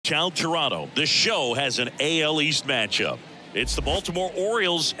downtown Toronto, the show has an AL East matchup. It's the Baltimore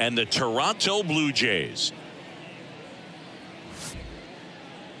Orioles and the Toronto Blue Jays.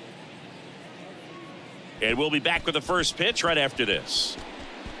 And we'll be back with the first pitch right after this.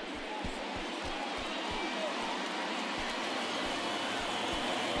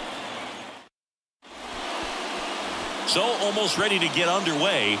 So almost ready to get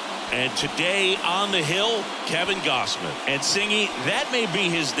underway. And today on the hill, Kevin Gausman. And Singy, that may be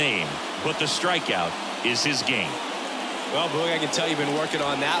his name, but the strikeout is his game. Well, Boog, I can tell you've been working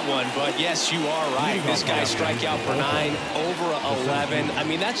on that one, but yes, you are right. This guy strikeout per 9, over 11. I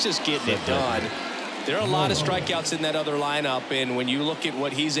mean, that's just getting it done. There are a lot of strikeouts in that other lineup, and when you look at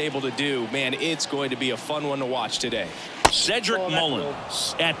what he's able to do, man, it's going to be a fun one to watch today. Cedric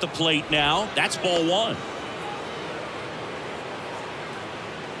Mullins at the plate now. That's ball one.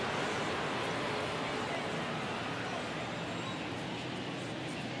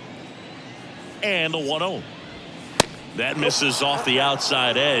 And the 1-0. That misses off the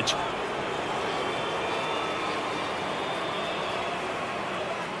outside edge.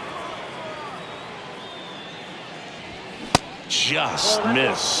 Just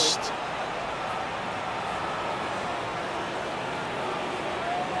missed.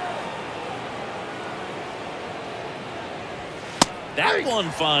 That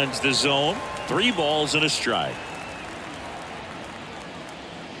one finds the zone. 3 balls and a strike.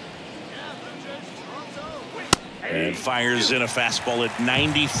 And fires in a fastball at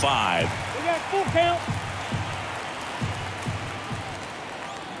 95. We got full count.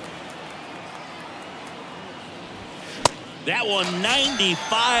 That one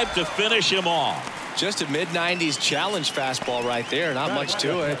 95 to finish him off. Just a mid-90s challenge fastball right there. Not much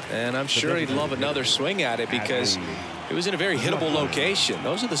to it. And I'm sure he'd love another swing at it because it was in a very hittable location.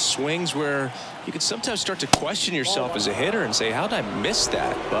 Those are the swings where you could sometimes start to question yourself as a hitter and say, how did I miss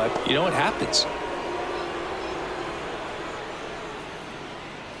that? But, you know, it happens.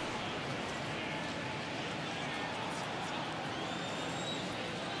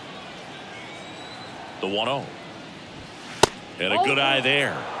 The 1-0. And a good eye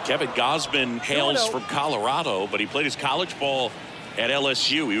there. Kevin Gausman hails from Colorado, but he played his college ball at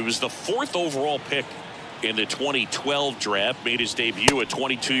LSU. He was the 4th overall pick in the 2012 draft, made his debut at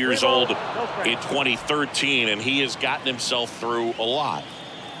 22 years old in 2013, and he has gotten himself through a lot.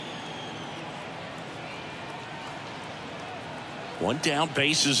 One down,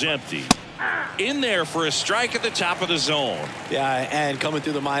 base is empty. In there for a strike at the top of the zone. Yeah, and coming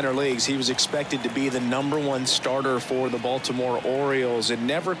through the minor leagues, he was expected to be the #1 starter for the Baltimore Orioles and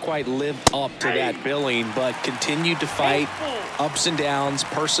never quite lived up to that billing, but continued to fight ups and downs,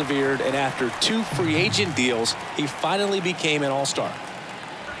 persevered, and after 2 free agent deals, he finally became an all-star.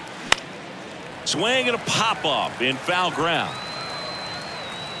 Swing and a pop-up in foul ground.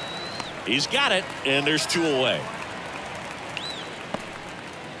 He's got it, and there's 2 away.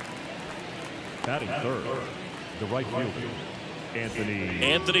 Batting third, the right fielder,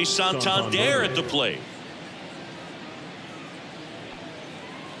 Anthony Santander at the plate.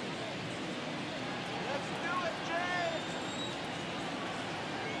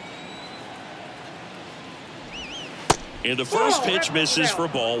 And the first pitch misses for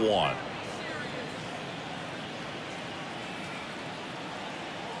ball 1.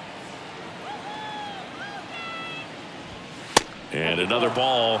 And another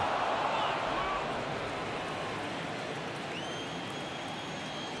ball.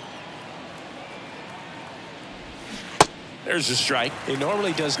 There's a strike. He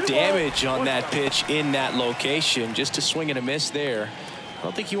normally does damage on that pitch in that location. Just a swing and a miss there. I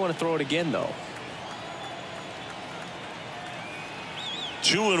don't think you want to throw it again, though.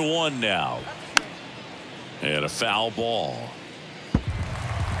 2-1 now. And a foul ball.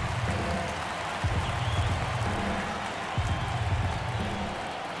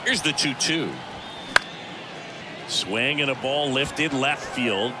 Here's the 2-2. Swing and a ball lifted left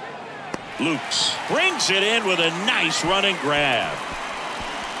field. Lukes brings it in with a nice running grab.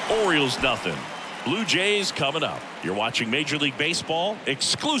 Orioles nothing. Blue Jays coming up. You're watching Major League Baseball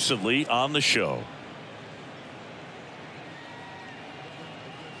exclusively on the show.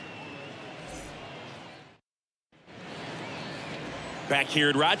 Back here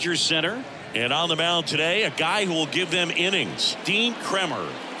at Rogers Center, and on the mound today, a guy who will give them innings, Dean Kremer.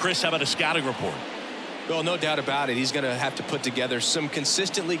 Chris, how about a scouting report? Well, no doubt about it. He's going to have to put together some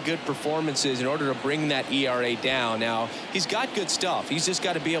consistently good performances in order to bring that ERA down. Now, he's got good stuff. He's just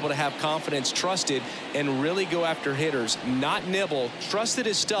got to be able to have confidence, trusted, and really go after hitters, not nibble. Trust that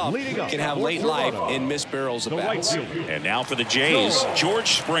his stuff can have late life and miss barrels of bats. And now for the Jays,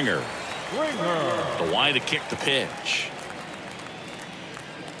 George Springer. The line to kick the pitch.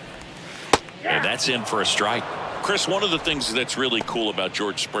 And that's in for a strike. Chris, one of the things that's really cool about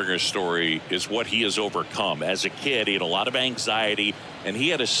George Springer's story is what he has overcome. As a kid, he had a lot of anxiety, and he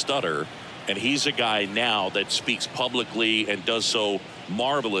had a stutter, and he's a guy now that speaks publicly and does so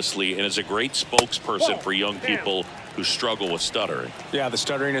marvelously and is a great spokesperson for young people who struggle with stuttering. Yeah, the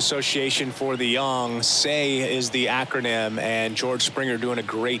Stuttering Association for the Young, SAY is the acronym, and George Springer doing a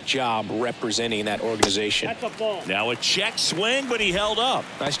great job representing that organization. That's a ball. Now a check swing, but he held up.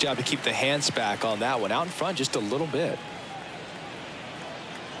 Nice job to keep the hands back on that one. Out in front just a little bit.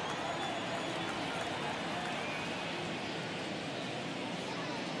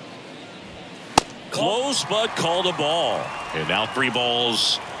 Close, but called a ball. And now 3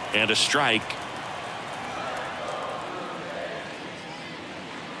 balls and a strike.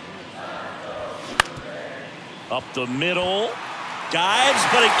 Up the middle. Dives,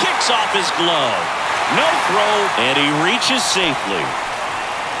 but it kicks off his glove. No throw, and he reaches safely.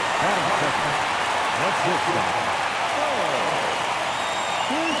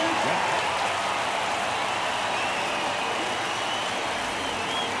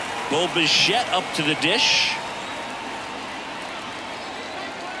 Bo Bichette up to the dish.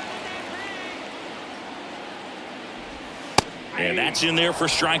 And that's in there for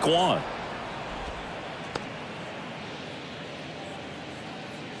strike 1.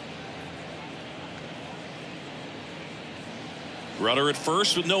 Runner at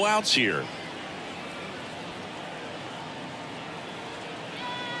first with no outs here.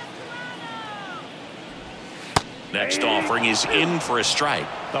 Next offering is in for a strike.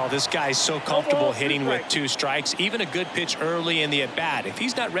 Oh, this guy's so comfortable hitting with 2 strikes. Even a good pitch early in the at-bat. If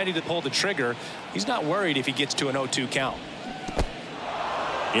he's not ready to pull the trigger, he's not worried if he gets to an 0-2 count.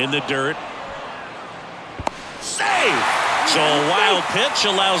 In the dirt. Save! So a wild pitch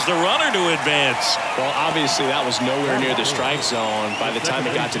allows the runner to advance. Well, obviously that was nowhere near the strike zone by the time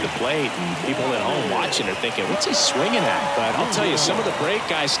it got to the plate. And people at home watching are thinking, what's he swinging at? But I'll tell you, some of the break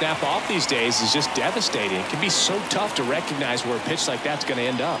guys snap off these days is just devastating. It can be so tough to recognize where a pitch like that's going to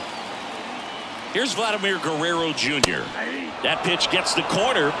end up. Here's Vladimir Guerrero Jr. That pitch gets the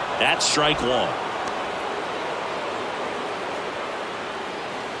corner. That's strike 1.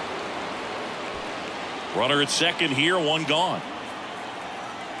 Runner at second here, 1 gone.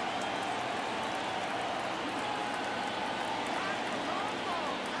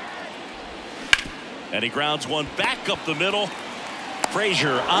 And he grounds 1 back up the middle.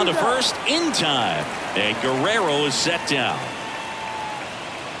 Frazier on to first in time. And Guerrero is set down.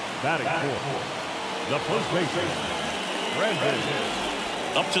 Batting fourth, the first baseman, Brandon.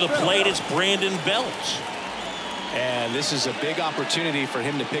 Up to the plate, it's Brandon Belt. And this is a big opportunity for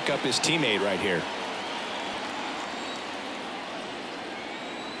him to pick up his teammate right here.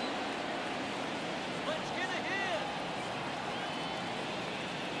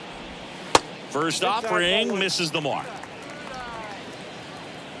 First offering misses the mark.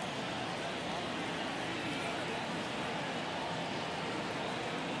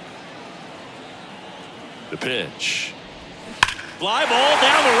 The pitch. Fly ball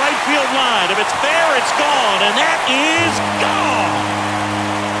down the right field line. If it's fair, it's gone, and that is gone.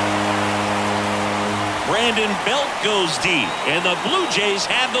 Brandon Belt goes deep, and the Blue Jays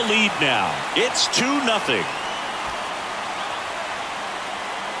have the lead now. It's 2-0.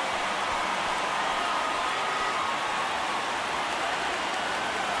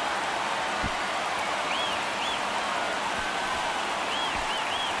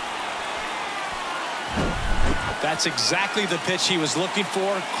 That's exactly the pitch he was looking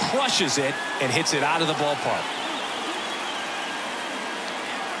for. Crushes it and hits it out of the ballpark.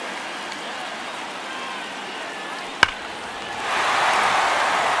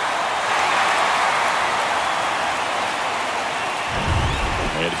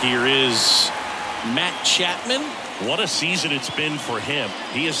 And here is Matt Chapman. What a season it's been for him.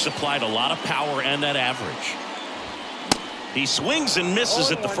 He has supplied a lot of power and that average. He swings and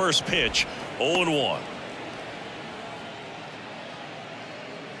misses at the first pitch. 0-1.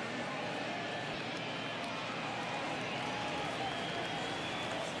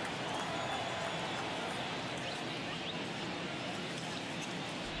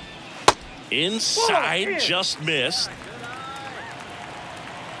 Inside, just missed.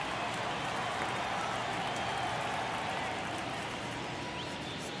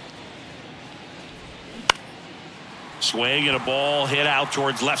 Swing and a ball hit out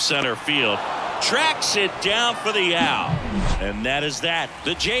towards left center field. Tracks it down for the out. And that is that.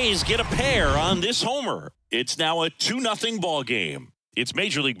 The Jays get a pair on this homer. It's now a 2-0 ball game. It's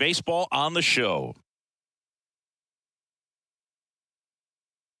Major League Baseball on the show.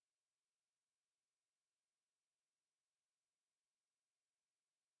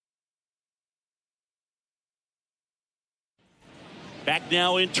 Back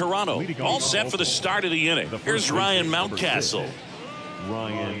now in Toronto. All set for the start of the inning. Here's Ryan Mountcastle.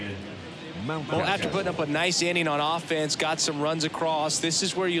 Ryan Mountcastle. Well, after putting up a nice inning on offense, got some runs across, this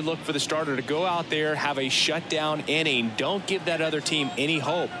is where you look for the starter to go out there, have a shutdown inning. Don't give that other team any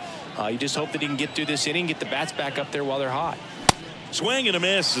hope. You just hope that he can get through this inning, get the bats back up there while they're hot. Swing and a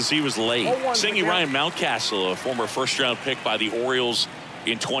miss as he was late. Singing Ryan Mountcastle, a former first-round pick by the Orioles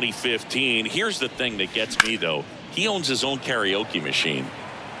in 2015. Here's the thing that gets me, though. He owns his own karaoke machine.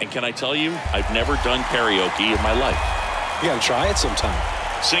 And can I tell you, I've never done karaoke in my life. You got to try it sometime.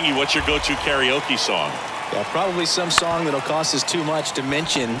 Singy, what's your go-to karaoke song? Yeah, probably some song that'll cost us too much to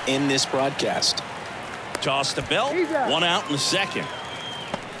mention in this broadcast. Toss to Bell. One out in the second.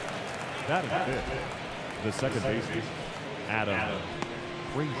 That is it. The second baseman, Adam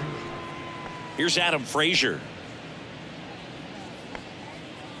Frazier. Here's Adam Frazier.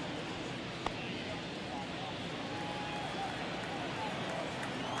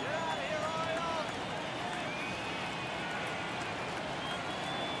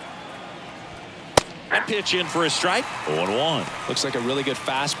 That pitch in for a strike. 0-1. Looks like a really good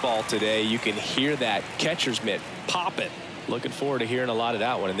fastball today. You can hear that catcher's mitt pop it. Looking forward to hearing a lot of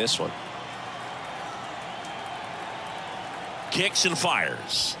that one in this one. Kicks and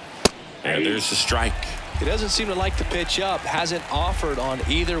fires. And there's the strike. He doesn't seem to like the pitch up. Hasn't offered on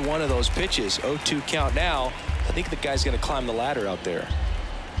either one of those pitches. 0-2 count now. I think the guy's going to climb the ladder out there.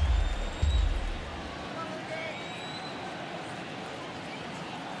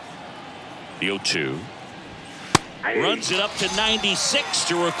 The 0-2. Runs it up to 96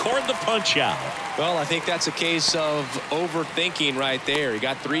 to record the punch out. Well, I think that's a case of overthinking right there. He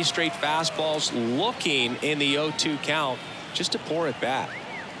got 3 straight fastballs looking in the 0-2 count just to pour it back.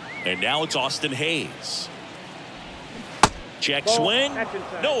 And now it's Austin Hayes. Check swing.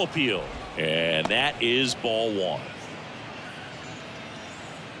 No appeal. And that is ball 1.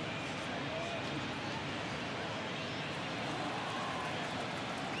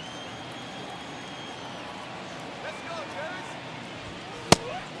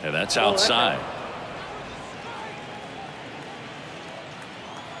 And that's outside.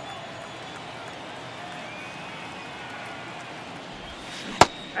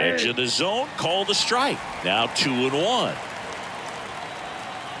 Edge of the zone, called a strike. Now 2-1.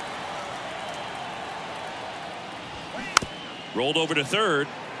 Rolled over to third,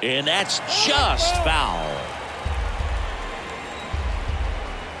 and that's just foul.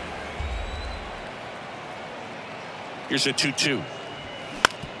 Here's a 2-2.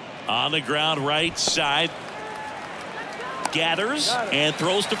 On the ground, right side. Gathers and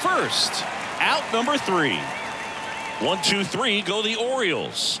throws to first. Out number 3. 1-2-3 go the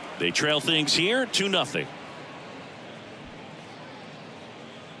Orioles. They trail things here 2-0.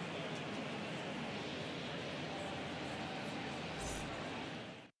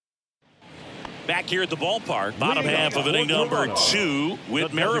 Back here at the ballpark, bottom half of inning number 2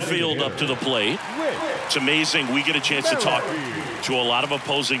 with Merrifield up to the plate. It's amazing we get a chance to talk to a lot of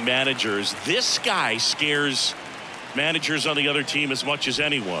opposing managers. This guy scares managers on the other team as much as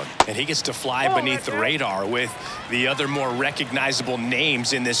anyone. And he gets to fly beneath the radar with the other more recognizable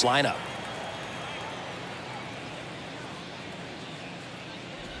names in this lineup.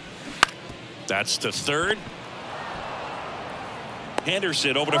 That's to third.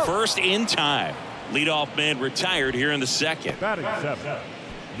 Henderson over to first in time. Leadoff man retired here in the second. Batting 7.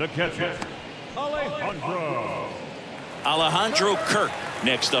 The catcher, Alejandro Kirk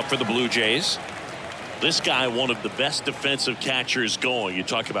next up for the Blue Jays. This guy, one of the best defensive catchers going. You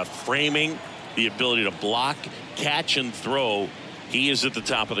talk about framing, the ability to block, catch, and throw. He is at the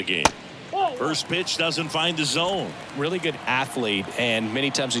top of the game. First pitch doesn't find the zone. Really good athlete, and many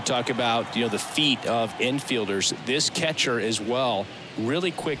times we talk about the feet of infielders. This catcher as well,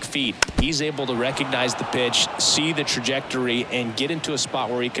 really quick feet. He's able to recognize the pitch, see the trajectory, and get into a spot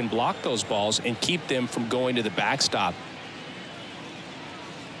where he can block those balls and keep them from going to the backstop.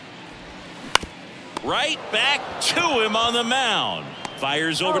 Right back to him on the mound.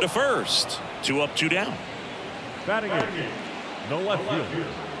 Fires over to first. 2 up, 2 down. Batting 8. The left fielder,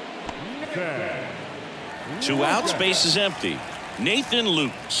 2 outs, base is empty. Nathan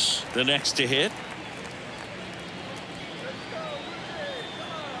Lukes, the next to hit.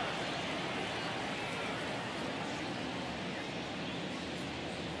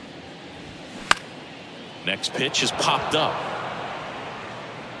 Next pitch is popped up.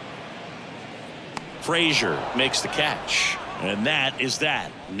 Frazier makes the catch. And that is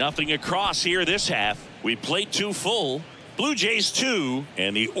that. Nothing across here this half. We played 2 full. Blue Jays 2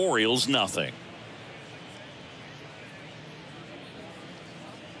 and the Orioles nothing.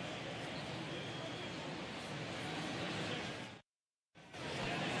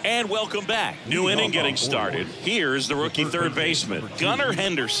 And welcome back. New inning getting started. Here's the rookie third baseman, Gunnar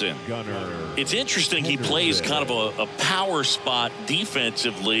Henderson. It's interesting, he plays kind of a power spot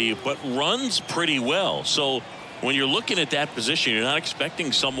defensively, but runs pretty well. So when you're looking at that position, you're not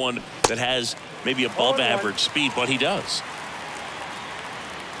expecting someone that has maybe above average speed, but he does.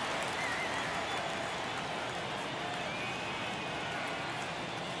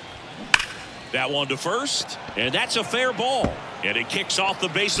 That one to first, and that's a fair ball. And it kicks off the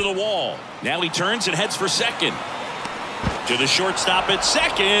base of the wall. Now he turns and heads for second. To the shortstop at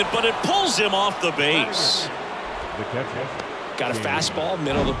second, but it pulls him off the base. Got a fastball,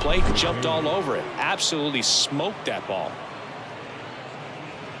 middle of the plate, jumped all over it. Absolutely smoked that ball.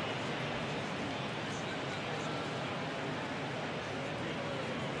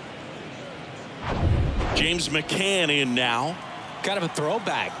 James McCann in now. Kind of a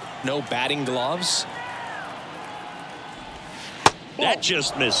throwback. No batting gloves. That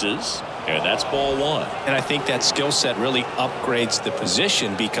just misses, and that's ball one. And I think that skill set really upgrades the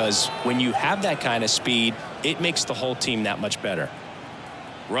position, because when you have that kind of speed, it makes the whole team that much better.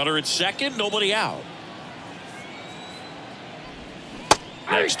 Runner at second, nobody out.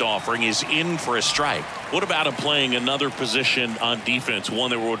 Next offering is in for a strike. What about him playing another position on defense, one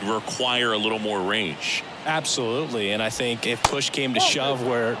that would require a little more range? Absolutely, and I think if push came to shove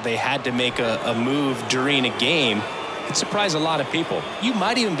where they had to make a move during a game, it'd surprise a lot of people. You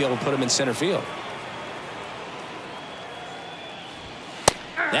might even be able to put him in center field.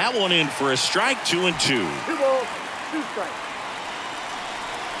 That one in for a strike, 2-2. 2 balls, 2 strikes.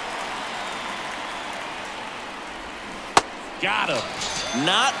 Got him.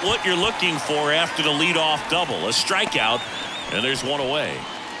 Not what you're looking for after the leadoff double. A strikeout, and there's one away.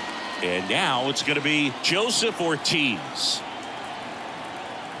 And now it's going to be Joseph Ortiz.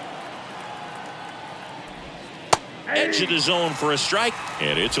 Edge of the zone for a strike,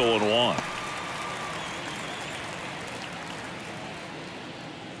 and it's 0-1.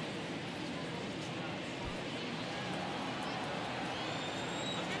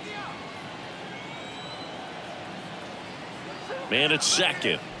 Man at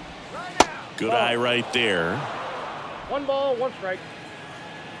second. Good eye right there. 1 ball, 1 strike.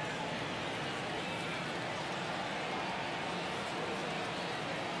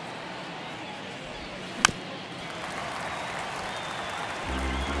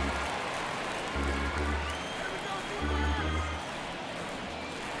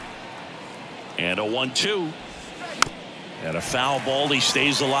 And a 1-2. And a foul ball. He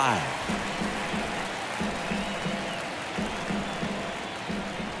stays alive.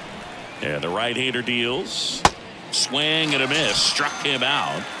 And the right-hander deals. Swing and a miss. Struck him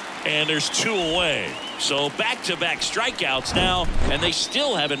out. And there's 2 away. So back-to-back strikeouts now, and they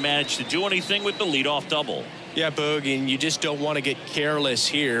still haven't managed to do anything with the leadoff double. Yeah, Boog, and you just don't want to get careless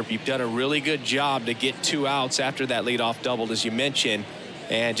here. You've done a really good job to get 2 outs after that leadoff double, as you mentioned,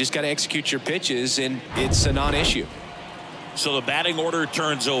 and just got to execute your pitches, and it's a non-issue. So the batting order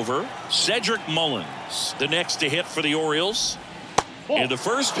turns over. Cedric Mullins, the next to hit for the Orioles. And the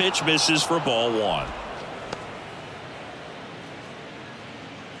first pitch misses for ball 1.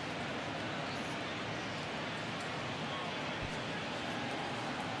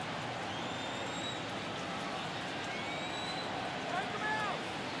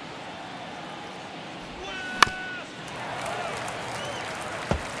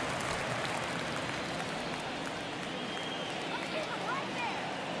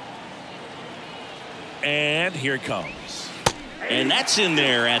 And here it comes. And that's in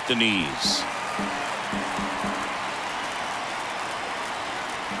there at the knees.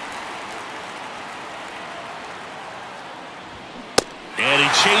 And he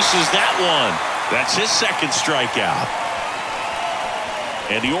chases that one. That's his second strikeout.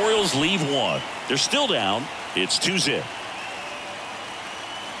 And the Orioles leave 1. They're still down. It's 2-0.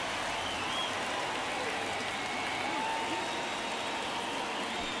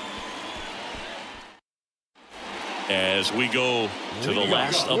 As we go to the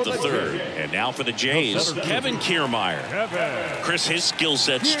last of the third. And now for the Jays, Kevin Kiermaier. Chris, his skill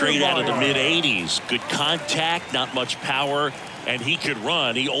set straight out of the mid-80s. Good contact, not much power, and he could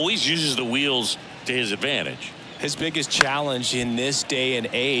run. He always uses the wheels to his advantage. His biggest challenge in this day and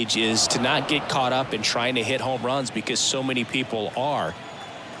age is to not get caught up in trying to hit home runs, because so many people are.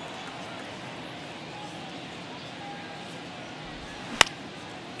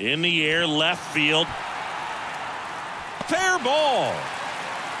 In the air, left field. Fair ball.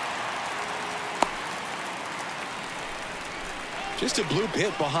 Just a blue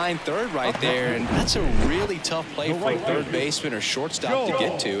pit behind third right there, and that's a really tough play for a third baseman or shortstop to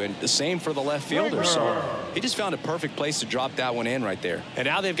get to, and the same for the left fielder. So he just found a perfect place to drop that one in right there. And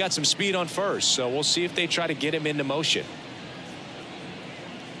now they've got some speed on first, so we'll see if they try to get him into motion.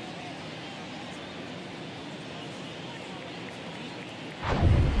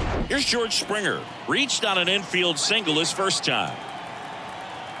 Here's George Springer. Reached on an infield single his first time.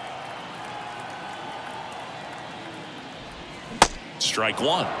 Strike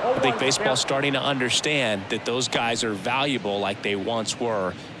one. I think baseball's starting to understand that those guys are valuable like they once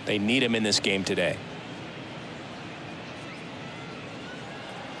were. They need them in this game today.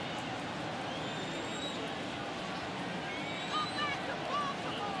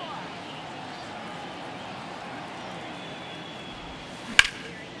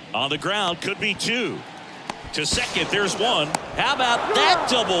 On the ground, could be two. To second, there's one. How about that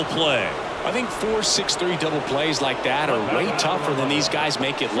double play? I think 4-6-3 double plays like that are way tougher than these guys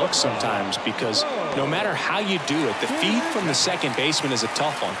make it look sometimes, because no matter how you do it, the feed from the second baseman is a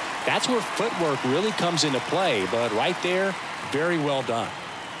tough one. That's where footwork really comes into play, but right there, very well done.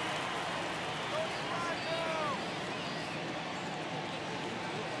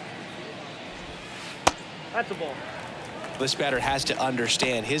 That's a ball. This batter has to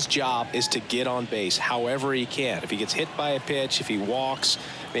understand his job is to get on base however he can. If he gets hit by a pitch, if he walks,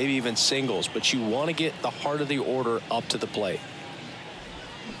 maybe even singles, but you want to get the heart of the order up to the plate.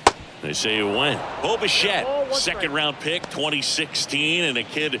 They say you win. Bo Bichette, second round pick, 2016, and a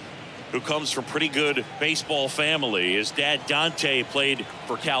kid who comes from pretty good baseball family. His dad Dante played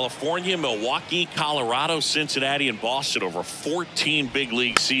for California, Milwaukee, Colorado, Cincinnati, and Boston over 14 big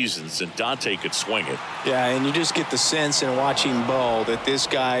league seasons, and Dante could swing it. Yeah, and you just get the sense in watching Bo that this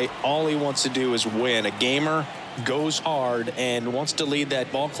guy, all he wants to do is win. A gamer, goes hard, and wants to lead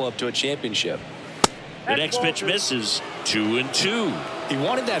that ball club to a championship. The next pitch misses. 2-2. He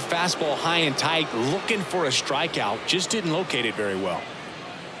wanted that fastball high and tight, looking for a strikeout, just didn't locate it very well.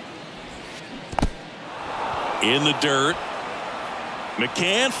 In the dirt.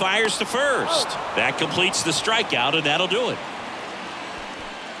 McCann fires to first. That completes the strikeout, and that'll do it.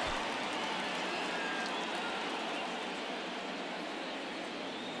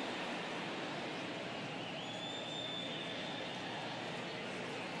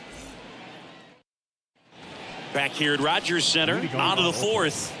 Back here at Rogers Center, on to the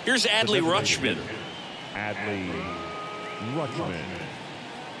fourth. Here's Adley Rutschman. Adley Rutschman.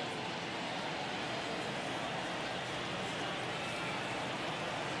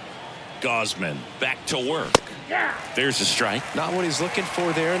 Gausman back to work. There's a strike. Not what he's looking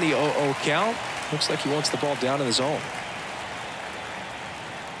for there in the 0-0 count. Looks like he wants the ball down in the zone.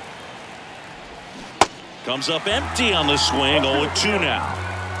 Comes up empty on the swing. 0-2 now.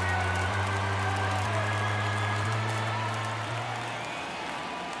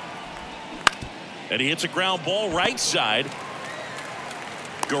 And he hits a ground ball right side.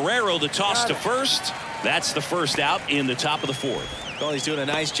 Guerrero the toss to first. That's the first out in the top of the fourth. Well, he's doing a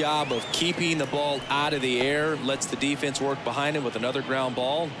nice job of keeping the ball out of the air. Lets the defense work behind him with another ground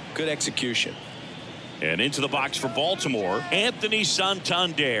ball. Good execution. And into the box for Baltimore, Anthony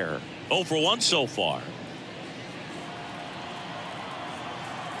Santander. 0 for 1 so far.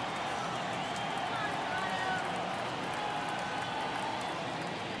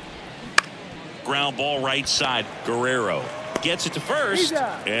 Ground ball right side. Guerrero gets it to first,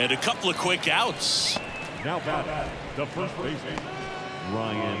 and a couple of quick outs. Now batting, the first baseman,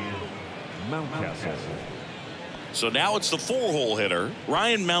 Ryan Mountcastle. So now it's the 4-hole hitter,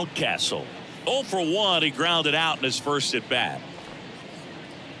 Ryan Mountcastle. 0 for 1. He grounded out in his first at bat.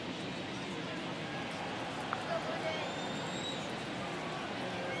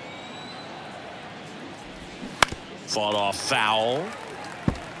 Fought off foul.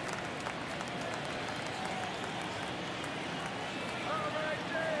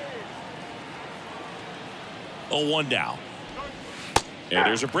 Oh, 1 down. And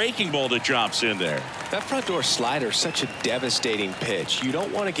there's a breaking ball that drops in there. That front door slider is such a devastating pitch. You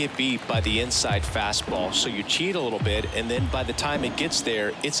don't want to get beat by the inside fastball, so you cheat a little bit, and then by the time it gets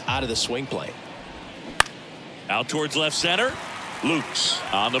there, it's out of the swing plane. Out towards left center. Lukes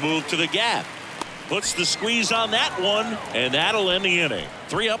on the move to the gap. Puts the squeeze on that one, and that'll end the inning.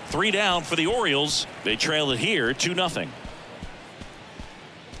 3 up, 3 down for the Orioles. They trail it here 2-0.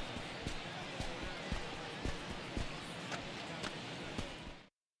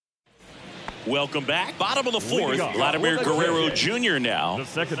 Welcome back. Bottom of the fourth. Vladimir Guerrero Jr. now. The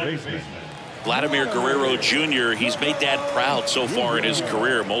second baseman. Vladimir Guerrero Jr. He's made Dad proud so far in his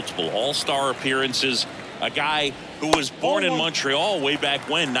career. Multiple all-star appearances. A guy who was born in Montreal way back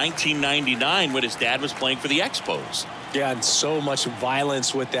when, 1999, when his dad was playing for the Expos. Yeah, and so much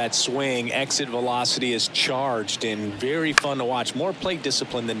violence with that swing. Exit velocity is charged and very fun to watch. More plate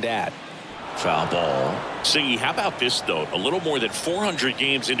discipline than that. Foul ball. See, how about this, though? A little more than 400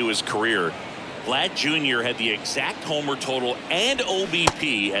 games into his career, Vlad Jr. had the exact homer total and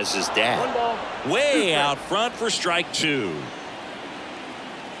OBP as his dad. Way out front for strike 2.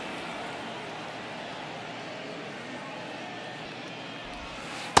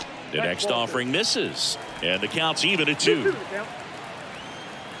 The next offering misses, and the count's even at 2.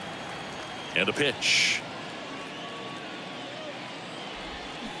 And the pitch.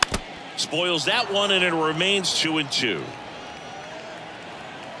 Spoils that one, and it remains 2-2.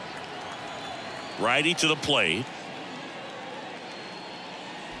 Righty to the plate.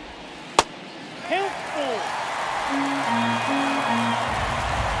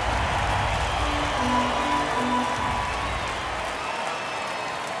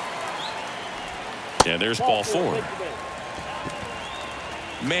 And there's ball 4.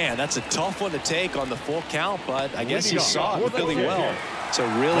 Man, that's a tough one to take on the full count, but I guess he saw it really well. It's a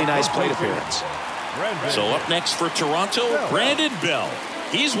really nice plate appearance. So up next for Toronto, Brandon Bell.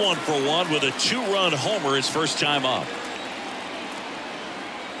 He's 1 for 1 with a 2-run homer his first time up.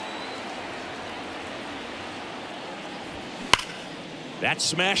 That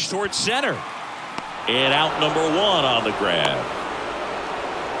smash towards center. And out number 1 on the grab.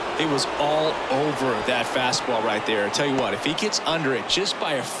 It was all over that fastball right there. I tell you what, if he gets under it just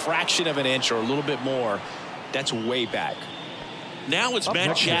by a fraction of an inch or a little bit more, that's way back. Now it's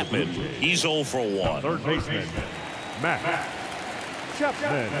Matt Chapman. He's 0 for 1. Third baseman, Matt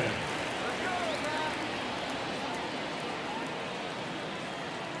Chapman.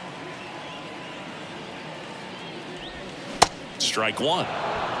 Strike 1.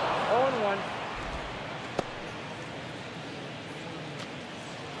 0-1.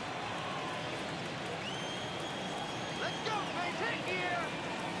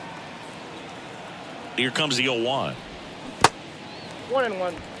 Here comes the 0-1.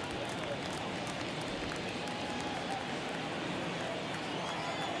 1-1.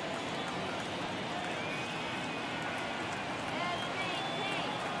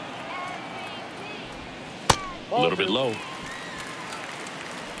 A little bit low.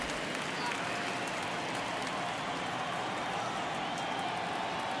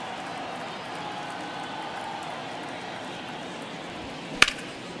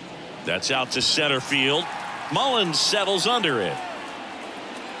 That's out to center field. Mullins settles under it.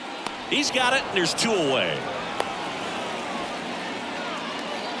 He's got it, and there's 2 away.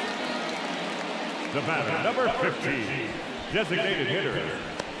 The batter, number 15, designated hitter,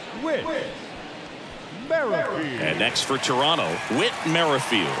 Whit Merrifield. And next for Toronto, Whit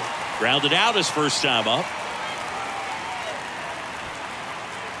Merrifield. Grounded out his first time up.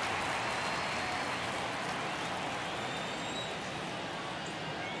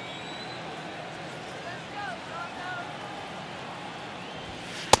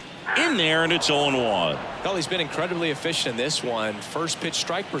 In there, and it's 0-1. Well, he's been incredibly efficient in this one. First pitch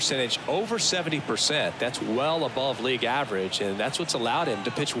strike percentage over 70%. That's well above league average, and that's what's allowed him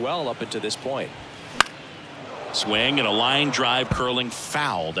to pitch well up until this point. Swing and a line drive curling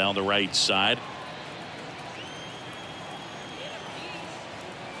foul down the right side.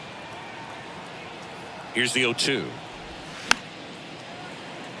 Here's the 0-2.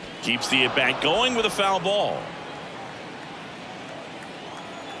 Keeps the at-bat going with a foul ball.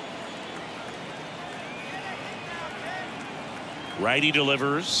 Righty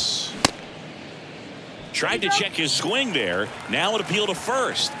delivers. Tried to check his swing there. Now an appeal to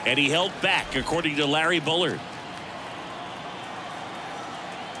first, and he held back, according to Larry Bullard.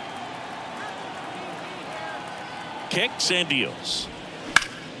 Kicks and deals.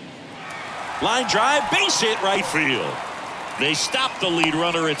 Line drive, base hit, right field. They stop the lead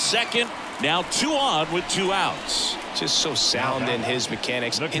runner at second. Now 2 on with 2 outs. Just so sound in his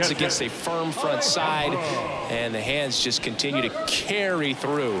mechanics. Hits against a firm front side, and the hands just continue to carry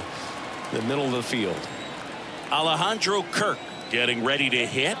through the middle of the field. Alejandro Kirk getting ready to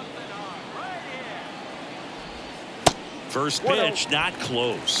hit. First pitch, not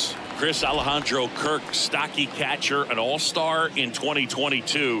close. Chris, Alejandro Kirk, stocky catcher, an all-star in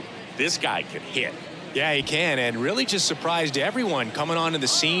 2022. This guy can hit. Yeah, he can, and really just surprised everyone coming onto the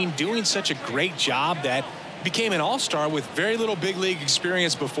scene, doing such a great job that became an all-star with very little big league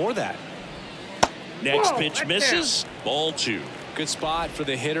experience before that. Next pitch misses. Ball 2. Good spot for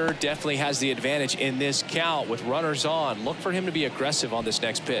the hitter. Definitely has the advantage in this count with runners on. Look for him to be aggressive on this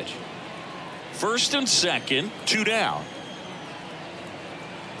next pitch. First and second, 2 down.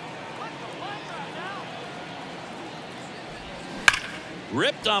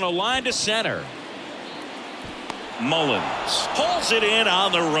 Ripped on a line to center. Mullins pulls it in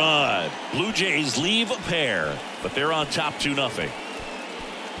on the run. Blue Jays leave a pair, but they're on top 2-0.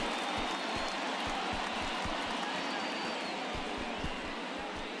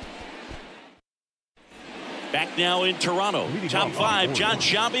 Back now in Toronto. Top 5, John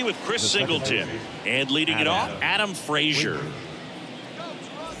Sciambi with Chris Singleton. And leading it off, Adam Frazier.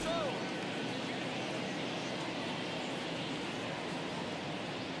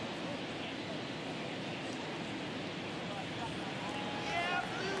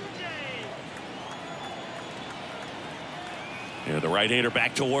 Here, the right-hander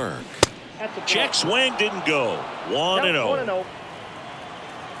back to work. Check swing, didn't go. 1-0. 1-0.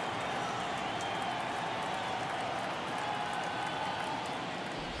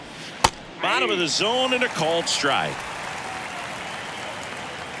 Bottom of the zone and a called strike.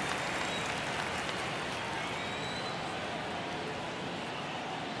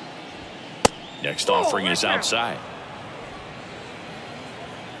 Next offering is outside.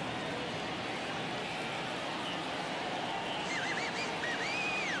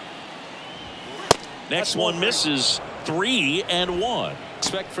 Next one misses. 3-1.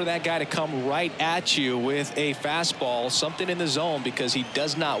 Expect for that guy to come right at you with a fastball, something in the zone, because he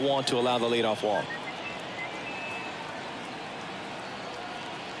does not want to allow the leadoff walk.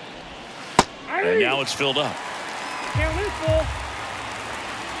 And now it's filled up. Can't lose, full.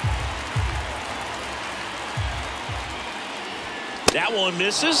 That one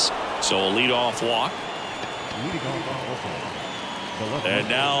misses. So a leadoff walk. And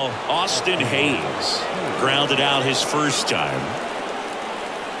now Austin Hayes grounded out his first time.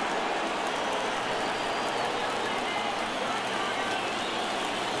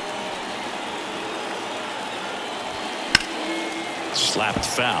 Slapped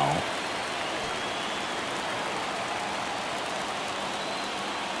foul.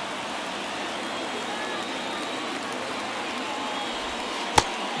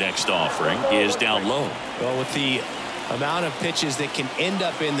 Next offering is down low. Well, with the amount of pitches that can end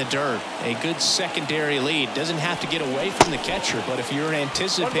up in the dirt, a good secondary lead. Doesn't have to get away from the catcher, but if you're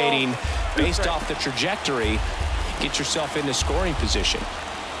anticipating based off the trajectory, get yourself into scoring position.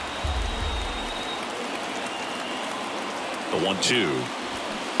 The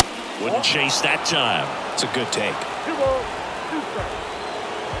 1-2. Wouldn't chase that time. It's a good take. 2 balls, 2 strikes.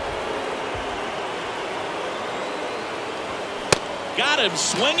 Got him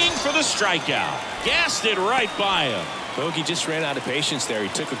swinging for the strikeout. Gassed it right by him. Bogey just ran out of patience there. He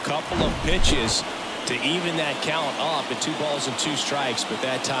took a couple of pitches to even that count up at 2 balls and 2 strikes, but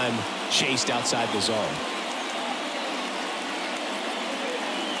that time chased outside the zone.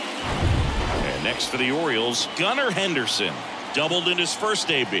 And next for the Orioles, Gunnar Henderson. Doubled in his first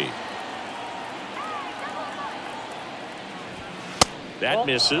AB. That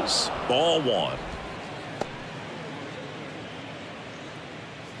misses. Ball 1.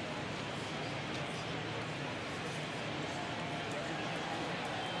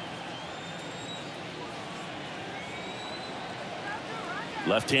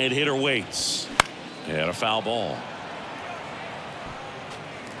 Left-hand hitter waits. And a foul ball.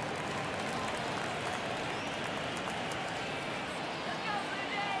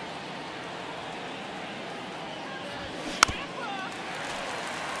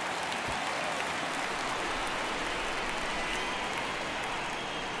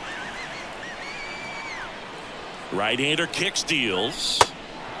 Right-hander kicks, deals.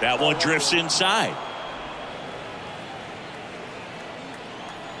 That one drifts inside.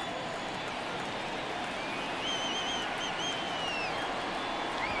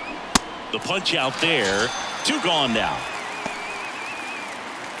 The punch out there. 2 gone now.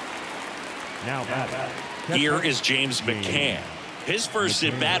 Now batting. Here is James McCann. His first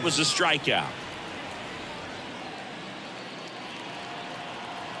at bat was a strikeout.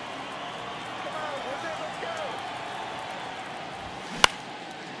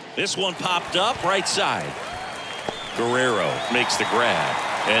 This one popped up right side. Guerrero makes the grab.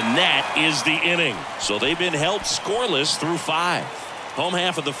 And that is the inning. So they've been held scoreless through 5. Home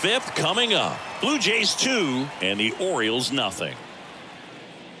half of the 5th coming up. Blue Jays 2 and the Orioles nothing.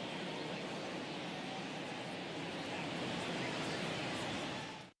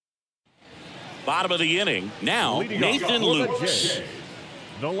 Bottom of the inning. Now Nathan Lutz.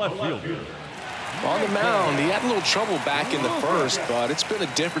 The left fielder. On the mound, he had a little trouble back in the first, but it's been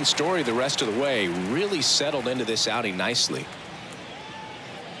a different story the rest of the way. Really settled into this outing nicely.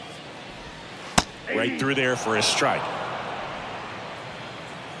 Right through there for a strike.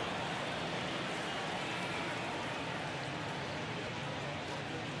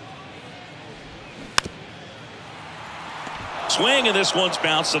 Swing, and this one's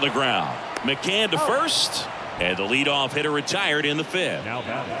bounced to the ground. McCann to first, And the leadoff hitter retired in the 5th. Now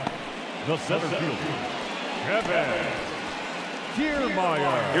batting, the center fielder, Kevin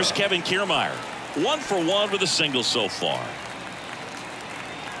Kiermaier. Here's Kevin Kiermaier. 1 for 1 with a single so far.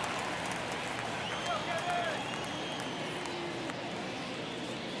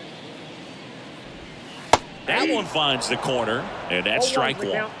 That one finds the corner, and that's strike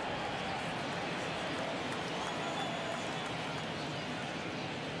 1.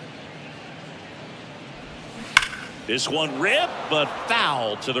 This one ripped, but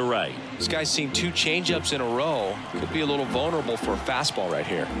foul to the right. This guy's seen 2 changeups in a row. Could be a little vulnerable for a fastball right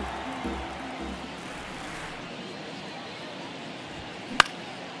here.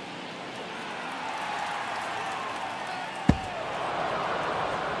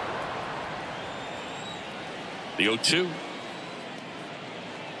 The 0-2.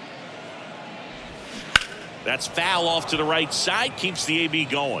 That's foul off to the right side. Keeps the AB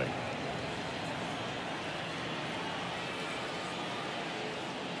going.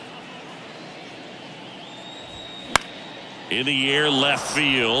 In the air, left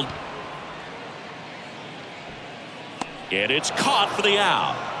field. And it's caught for the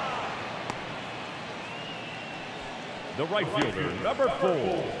out. The right fielder, number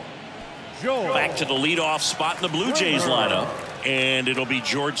 4, Joe. Back to the leadoff spot in the Blue Jays lineup. And it'll be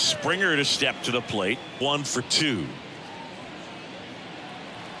George Springer to step to the plate. 1 for 2.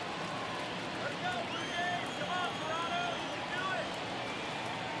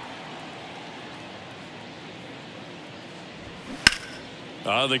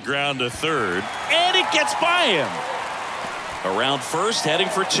 On the ground to third, and it gets by him. Around first, heading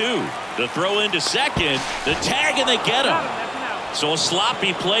for 2. The throw into second, the tag, and they get him. So a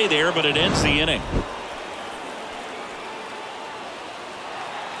sloppy play there, but it ends the inning.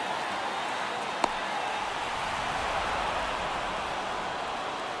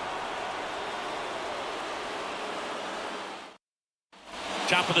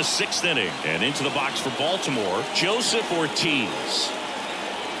 Top of the 6th inning, and into the box for Baltimore, Joseph Ortiz.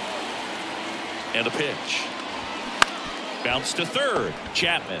 And a pitch. Bounce to third.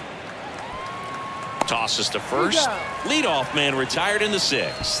 Chapman. Tosses to first. Leadoff man retired in the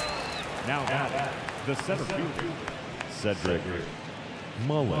 6th. Now batting, the center fielder, Cedric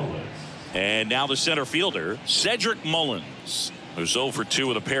Mullins. And now the center fielder, Cedric Mullins, who's 0 for 2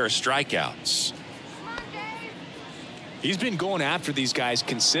 with a pair of strikeouts. He's been going after these guys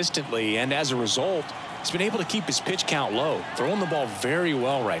consistently, and as a result, he's been able to keep his pitch count low, throwing the ball very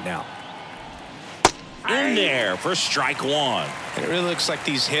well right now. In there for strike 1. It really looks like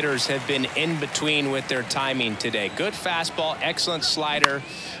these hitters have been in between with their timing today. Good fastball, excellent slider,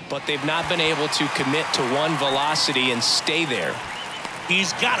 but they've not been able to commit to one velocity and stay there.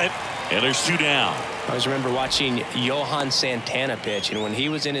 He's got it, and there's 2 down. I always remember watching Johan Santana pitch, and when he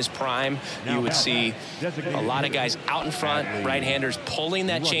was in his prime, you would see a lot of guys out in front, right-handers pulling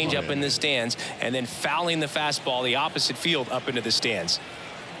that changeup in the stands and then fouling the fastball the opposite field up into the stands.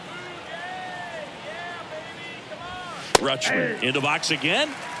 Rutschman in the box again,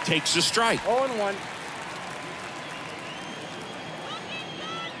 takes the strike. 0-1.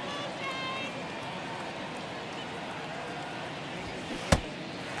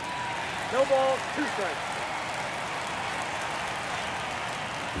 No ball, 2 strikes.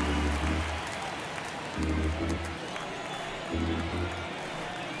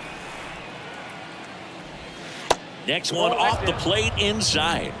 Next one off the plate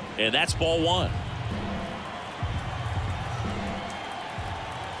inside, and that's ball 1.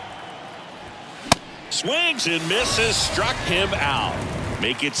 Swings and misses, struck him out.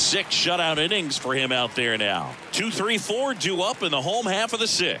 Make it 6 shutout innings for him out there now. 2, 3, 4 due up in the home half of the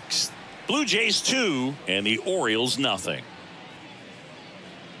 6th. Blue Jays 2 and the Orioles nothing.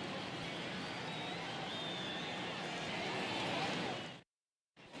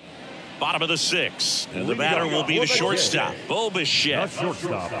 Bottom of the 6th, and the batter will be the shortstop, Bo Bichette. The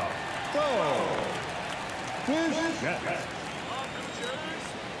shortstop, Bo Bichette.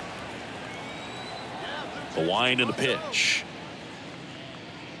 The wind and the pitch.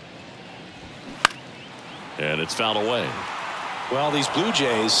 And it's fouled away. Well, these Blue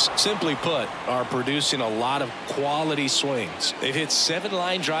Jays, simply put, are producing a lot of quality swings. They've hit 7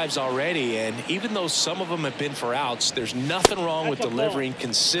 line drives already, and even though some of them have been for outs, there's nothing wrong with delivering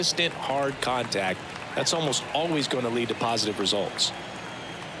consistent, hard contact. That's almost always going to lead to positive results.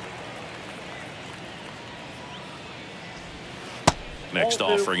 Next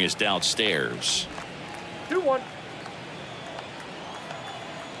offering is downstairs. 2-1.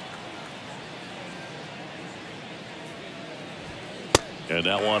 And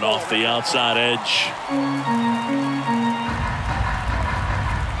that one off the outside edge.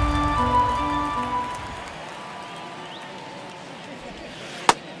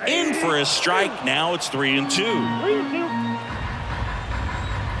 a strike. Now it's 3-2. 3-2.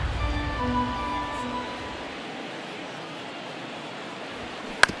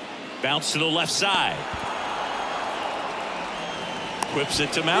 Bounce to the left side. Whips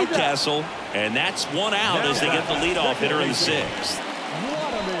it to Mountcastle. And that's one out as they get the leadoff hitter in the 6th.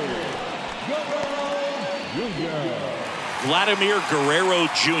 Vladimir Guerrero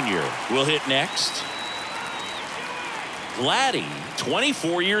Jr. will hit next. Vladdy,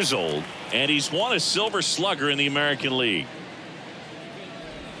 24 years old, and he's won a Silver Slugger in the American League.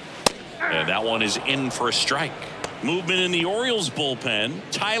 And that one is in for a strike. Movement in the Orioles bullpen.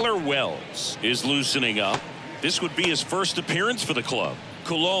 Tyler Wells is loosening up. This would be his first appearance for the club.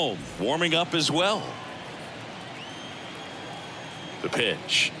 Colomb warming up as well. The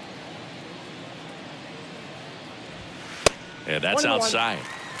pitch. And that's outside.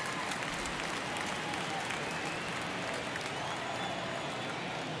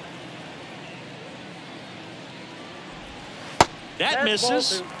 That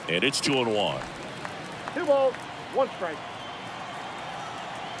misses, and it's 2-1. 2 balls, 1 strike.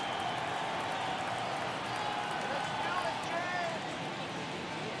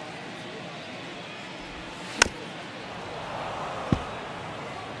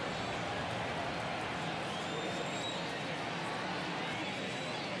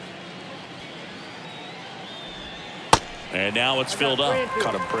 And now it's filled up.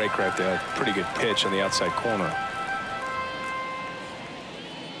 Caught a break right there. Pretty good pitch on the outside corner.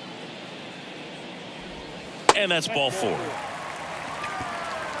 And that's ball 4.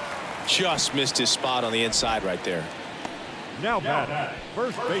 Just missed his spot on the inside right there. Now batting,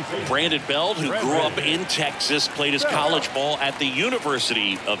 first baseman Brandon Belt, who grew up in Texas, played his college ball at the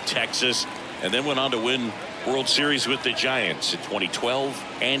University of Texas, and then went on to win World Series with the Giants in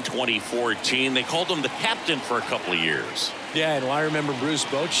 2012 and 2014. They called him the captain for a couple of years. Yeah, and I remember Bruce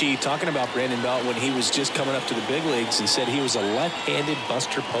Bochy talking about Brandon Belt when he was just coming up to the big leagues and said he was a left-handed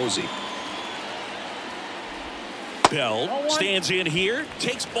Buster Posey. Bell stands in here,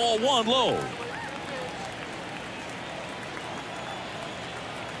 takes ball 1 low.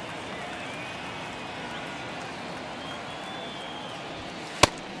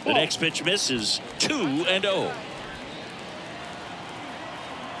 The next pitch misses. 2-0.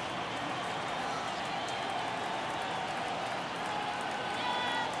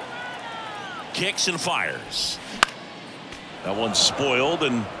 Kicks and fires. That one's spoiled,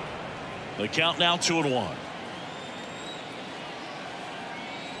 and the count now 2-1.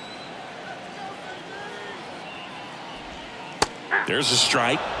 There's a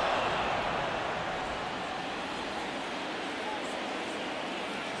strike.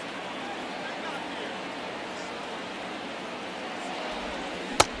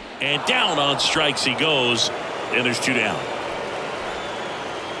 And down on strikes he goes, and there's 2 down.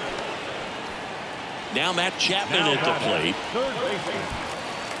 Now Matt Chapman at the plate. third baseman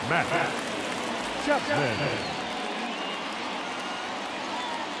Matt Chapman.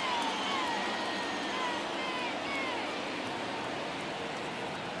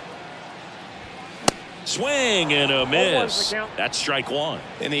 Swing and a miss. That's strike 1.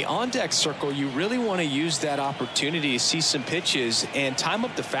 In the on-deck circle, you really want to use that opportunity to see some pitches and time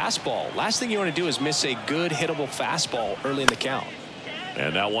up the fastball. Last thing you want to do is miss a good hittable fastball early in the count.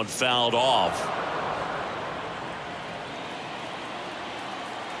 And that one fouled off.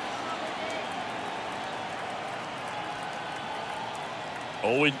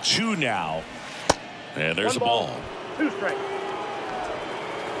 Oh, and 2 now. And there's a ball. 2 strikes.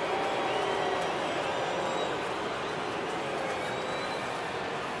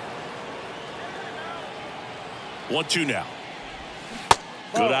 One, 2 now.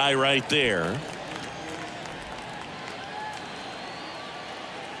 Good eye right there.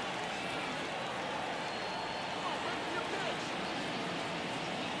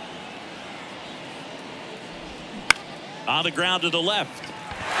 On the ground to the left.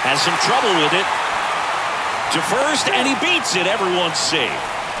 Has some trouble with it. To first, and he beats it. Everyone's safe.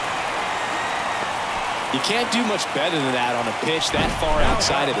 You can't do much better than that on a pitch that far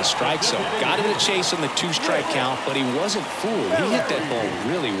outside of the strike zone. Got him to chase on the 2-strike count, but he wasn't fooled. He hit that ball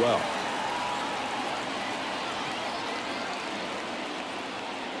really well.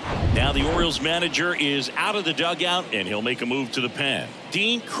 Now the Orioles manager is out of the dugout, and he'll make a move to the pen.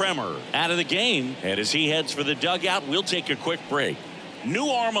 Dean Kremer out of the game, and as he heads for the dugout, we'll take a quick break. New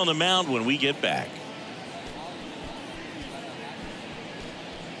arm on the mound when we get back.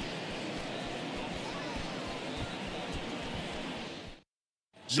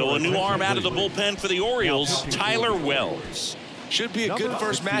 So a new arm out of the bullpen for the Orioles, Tyler Wells. Should be a good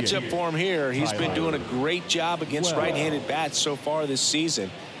first matchup for him here. He's been doing a great job against right-handed bats so far this season.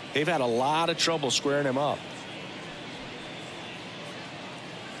 They've had a lot of trouble squaring him up.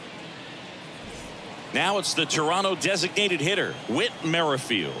 Now it's the Toronto designated hitter, Whit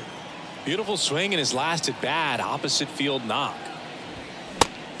Merrifield. Beautiful swing in his last at bat. Opposite field knock.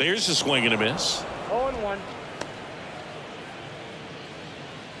 There's a swing and a miss. 0-1.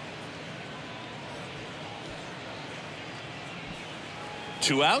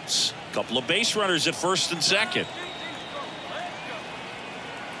 Two outs. Couple of base runners at first and second.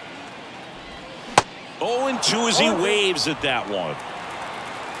 0-2 as he waves at that one.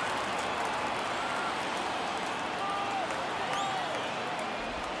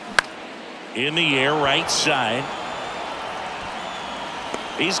 In the air, right side.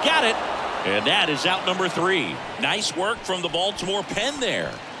 He's got it. And that is out number 3. Nice work from the Baltimore pen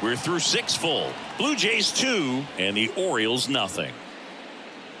there. We're through 6 full. Blue Jays 2 and the Orioles nothing.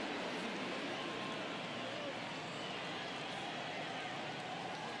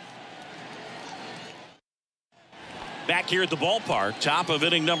 Back here at the ballpark, top of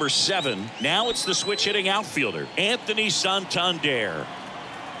inning number 7. Now it's the switch hitting outfielder, Anthony Santander.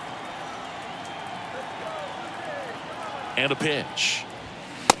 And a pitch.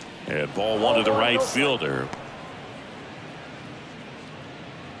 And ball 1 to the right fielder.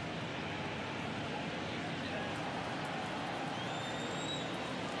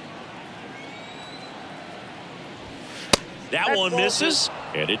 That one misses,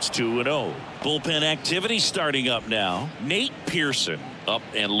 and it's 2-0. Bullpen activity starting up now. Nate Pearson up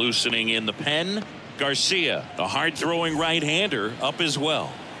and loosening in the pen. Garcia, a hard-throwing right-hander, up as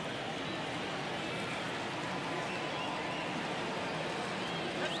well.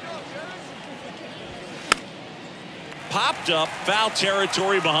 Popped up, foul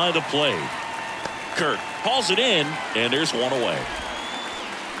territory behind the plate. Kirk hauls it in, and there's one away.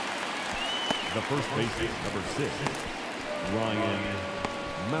 The first baseman, number 6, Ryan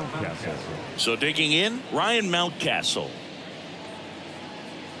Mountcastle. So digging in, Ryan Mountcastle.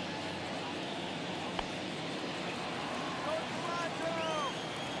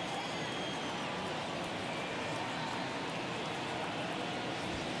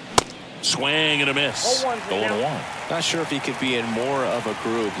 Swing and a miss. 0-1. Not sure if he could be in more of a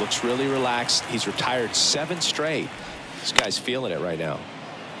groove. Looks really relaxed. He's retired 7 straight. This guy's feeling it right now.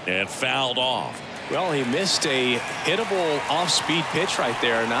 And fouled off. Well, he missed a hittable off-speed pitch right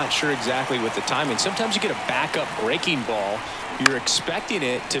there. Not sure exactly with the timing. Sometimes you get a backup breaking ball. You're expecting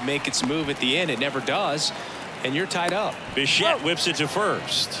it to make its move at the end. It never does. And you're tied up. Bichette whips it to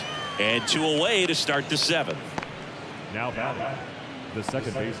first. And 2 away to start the 7th. Now batting, the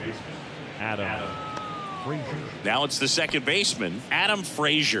second baseman, Adam Frazier. Now it's the second baseman, Adam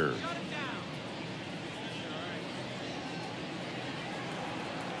Frazier.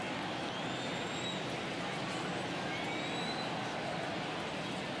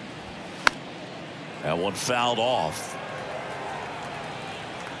 That one fouled off.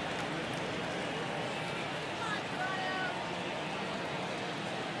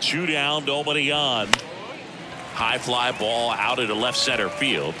 Two down, nobody on. High fly ball out into left center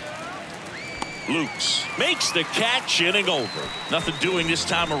field. Lukes makes the catch, inning over. Nothing doing this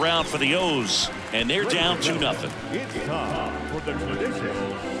time around for the O's, and they're down 2-0. It's time for the traditional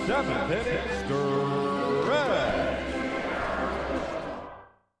 7th inning stretch.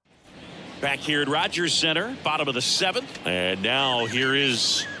 Back here at Rogers Center, bottom of the 7th, and now here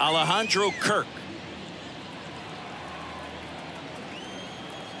is Alejandro Kirk.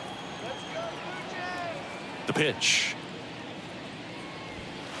 The pitch.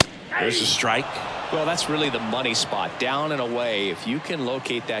 There's a strike. Well, that's really the money spot. Down and away. If you can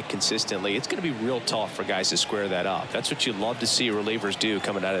locate that consistently, it's going to be real tough for guys to square that up. That's what you'd love to see relievers do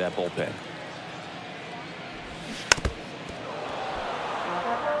coming out of that bullpen.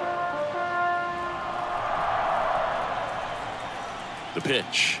 The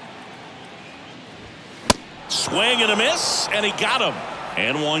pitch. Swing and a miss, and he got him.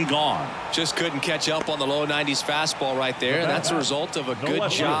 And one gone. Just couldn't catch up on the low 90s fastball right there. And that's a result of a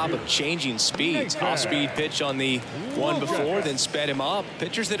good job of changing speeds. Off-speed pitch on the one before, then sped him up.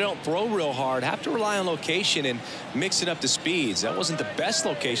 Pitchers that don't throw real hard have to rely on location and mixing up the speeds. That wasn't the best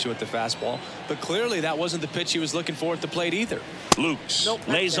location with the fastball, but clearly that wasn't the pitch he was looking for at the plate either. Lukes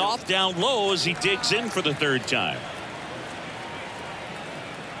lays off down low as he digs in for the 3rd time.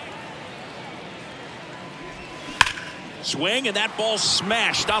 Swing, and that ball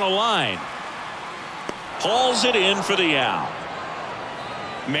smashed on a line. Hauls it in for the out.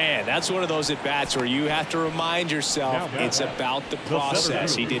 Man, that's one of those at-bats where you have to remind yourself it's about the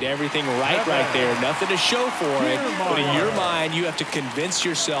process. He did everything right there. Nothing to show for it. But in your mind, you have to convince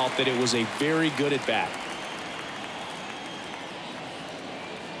yourself that it was a very good at-bat.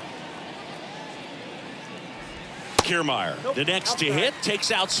 Kiermaier. Nope. The next to hit takes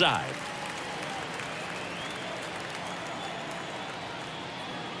outside.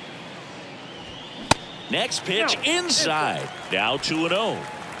 Next pitch inside. Now 2-0.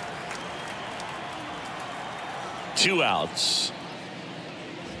 2 outs.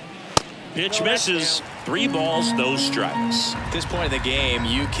 Pitch misses. 3 balls, no strikes. At this point in the game,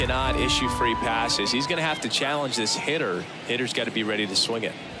 you cannot issue free passes. He's going to have to challenge this hitter. Hitter's got to be ready to swing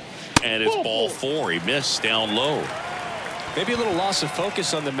it. And it's ball 4. He missed down low. Maybe a little loss of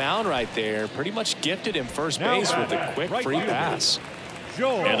focus on the mound right there. Pretty much gifted him first base with a quick free pass.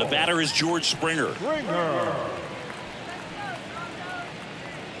 And the batter is George Springer.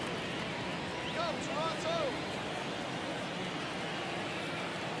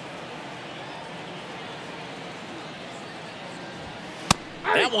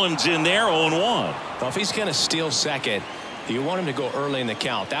 That one's in there, 0-1. Well, if he's going to steal second, you want him to go early in the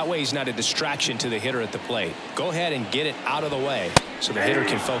count. That way he's not a distraction to the hitter at the plate. Go ahead and get it out of the way so the hitter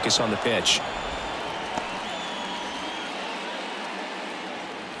can focus on the pitch.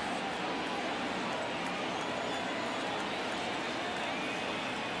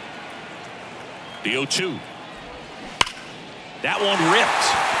 The 0-2. That one ripped.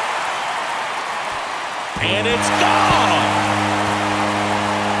 And it's gone.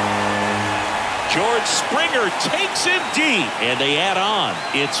 George Springer takes it deep, and they add on.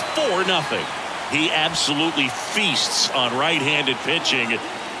 It's 4-0. He absolutely feasts on right-handed pitching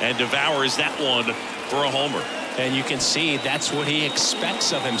and devours that one for a homer. And you can see that's what he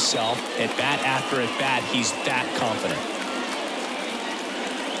expects of himself at bat after at bat. He's that confident.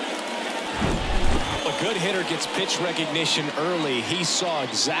 A good hitter gets pitch recognition early. He saw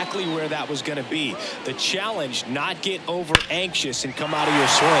exactly where that was going to be. The challenge, not get over anxious and come out of your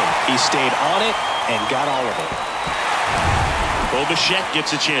swing. He stayed on it and got all of it. Bo Bichette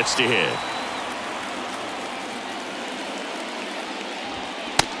gets a chance to hit.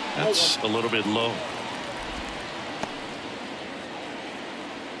 That's a little bit low.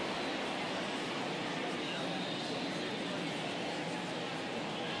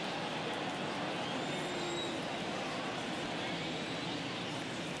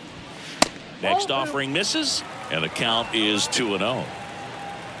 Next offering misses, and the count is 2-0.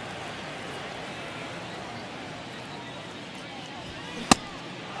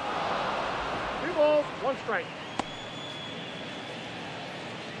 2 balls, 1 strike.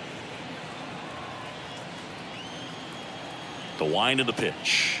 The wind of the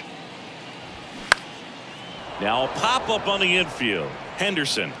pitch. Now a pop up on the infield.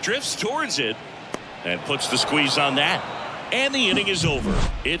 Henderson drifts towards it and puts the squeeze on that. And the inning is over.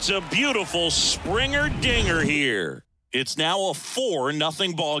 It's a beautiful Springer dinger here. It's now a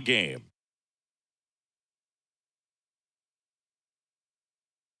 4-0 ball game.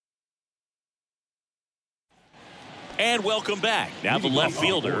 And welcome back. Now the left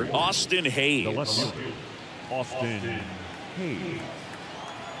fielder, Austin Hayes. The left fielder, Austin Hayes.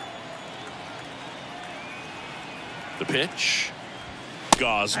 The pitch.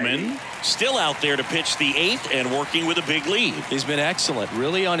 Gosman still out there to pitch the 8th and working with a big lead. He's been excellent,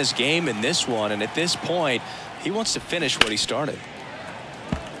 really on his game in this one, and at this point he wants to finish what he started.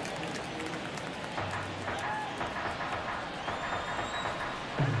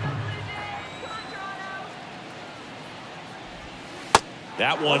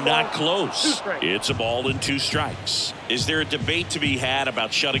 That one not close. It's a ball and 2 strikes. Is there a debate to be had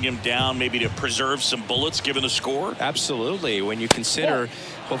about shutting him down, maybe to preserve some bullets given the score? Absolutely. When you consider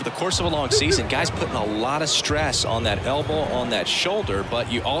over the course of a long season, guys putting a lot of stress on that elbow, on that shoulder,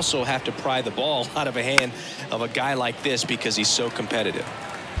 but you also have to pry the ball out of a hand of a guy like this because he's so competitive.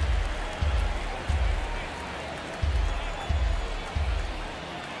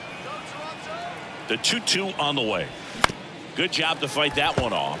 The 2-2 on the way. Good job to fight that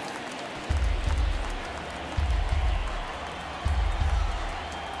one off.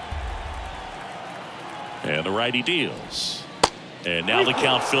 And the righty deals. And now the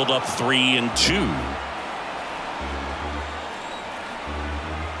count filled up 3-2.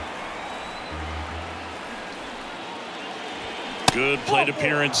 Good plate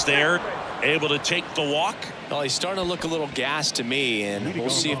appearance there. Able to take the walk. Well, he's starting to look a little gassed to me, and we'll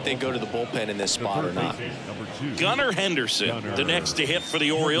see if they go to the bullpen in this spot or not. Gunnar Henderson, the next to hit for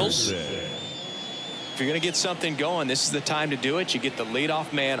the Orioles. If you're going to get something going, this is the time to do it. You get the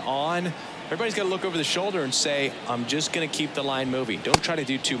leadoff man on. Everybody's got to look over the shoulder and say, I'm just going to keep the line moving. Don't try to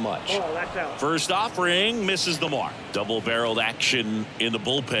do too much. Oh, that's out. First offering misses the mark. Double-barreled action in the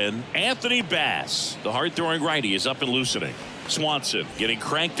bullpen. Anthony Bass, the hard-throwing righty, is up and loosening. Swanson getting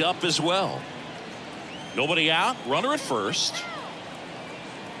cranked up as well. Nobody out. Runner at first.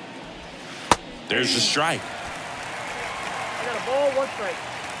 There's the strike. ball, 1 strike.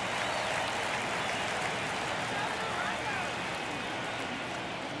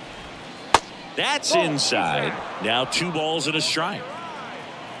 That's inside. Now 2 balls and a strike.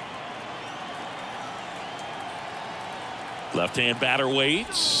 Left-hand batter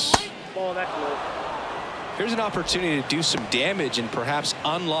waits. Ball, that's low. Here's an opportunity to do some damage and perhaps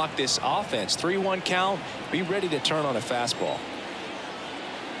unlock this offense. 3-1 count. Be ready to turn on a fastball.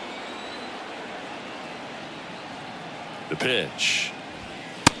 The pitch.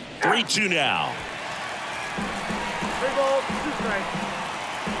 3-2 now. 3 balls, 2 strikes.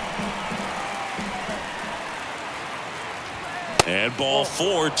 And ball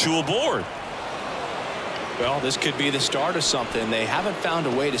 4, 2 aboard. Well, this could be the start of something. They haven't found a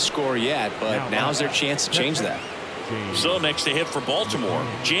way to score yet, but now's their chance to change that. So next to hit for Baltimore,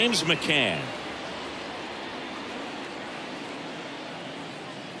 James McCann.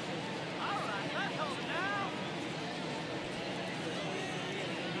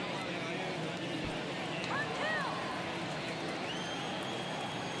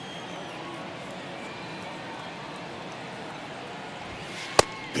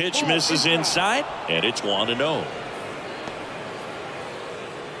 Pitch misses inside, and it's 1-0.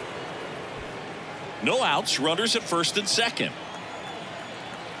 No outs, runners at first and second.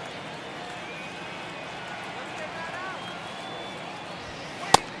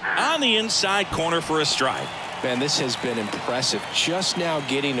 On the inside corner for a strike. Man, this has been impressive. Just now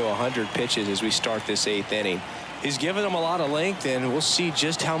getting to 100 pitches as we start this 8th inning. He's given them a lot of length, and we'll see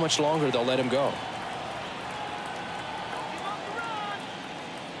just how much longer they'll let him go.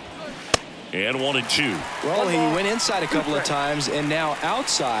 And 1-2. Well, he went inside a couple of times, and now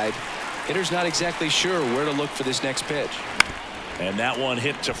outside. Hitter's not exactly sure where to look for this next pitch. And that one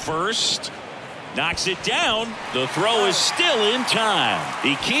hit to first. Knocks it down. The throw is still in time.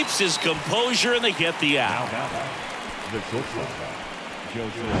 He keeps his composure, and they get the out. The shortstop,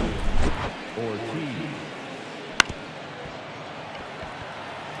 Joseph Ortiz.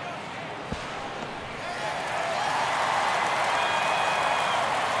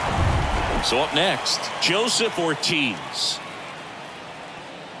 So up next, Joseph Ortiz.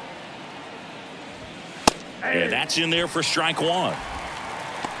 And that's in there for strike 1.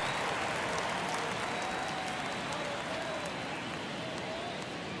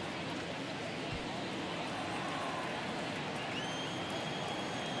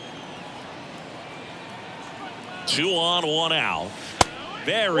 Two on, 1 out.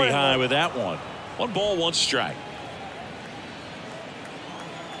 Very high with that one. 1 ball, 1 strike.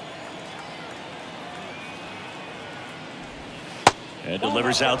 And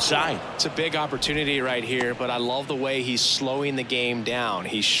delivers outside. It's a big opportunity right here, but I love the way he's slowing the game down.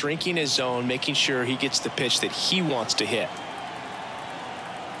 He's shrinking his zone, making sure he gets the pitch that he wants to hit.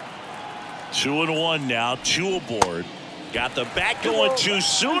 2-1 now, 2 aboard. Got the bat going too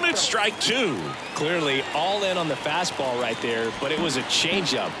soon. It's strike 2. Clearly all in on the fastball right there, but it was a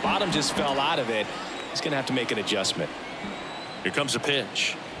changeup. Bottom just fell out of it. He's going to have to make an adjustment. Here comes a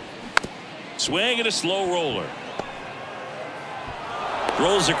pitch. Swing and a slow roller.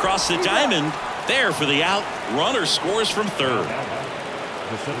 Rolls across the diamond. There for the out. Runner scores from third.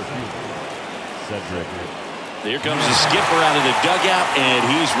 The center fielder, Cedric. There comes the skipper out of the dugout, and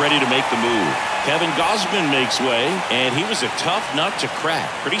he's ready to make the move. Kevin Gausman makes way, and he was a tough nut to crack.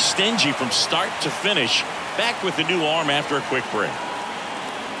 Pretty stingy from start to finish. Back with the new arm after a quick break.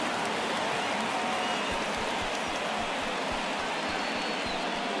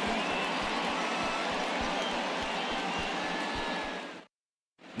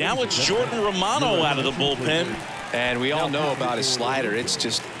 Now it's Jordan Romano out of the bullpen. And we all know about his slider. It's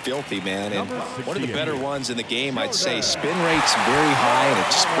just filthy, man. And one of the better ones in the game, I'd say. Spin rate's very high, and it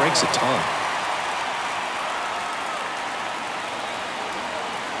just breaks a ton.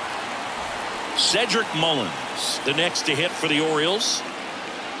 Cedric Mullins, the next to hit for the Orioles.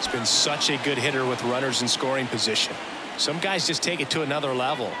 He's been such a good hitter with runners in scoring position. Some guys just take it to another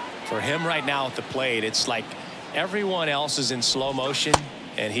level. For him right now at the plate, it's like everyone else is in slow motion,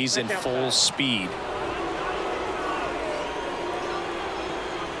 and he's in full speed.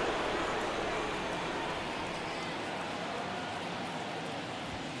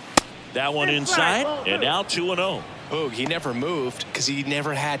 That one inside, and now 2-0. Boog, he never moved because he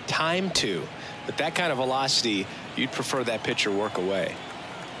never had time to. But that kind of velocity, you'd prefer that pitcher work away.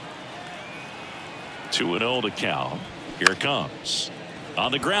 2-0 to count. Here it comes.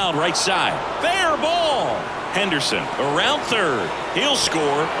 On the ground, right side. Fair ball. Henderson around third. He'll score,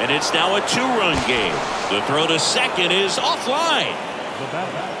 and it's now a 2-run game. The throw to second is offline. The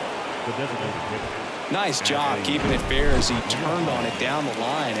batter, the designated hitter. Nice job keeping it fair as he turned on it down the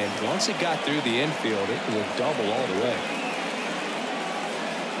line, and once it got through the infield, it was a double all the way.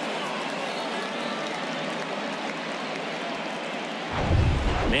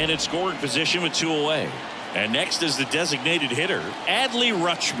 Man in scoring position with 2 away. And next is the designated hitter, Adley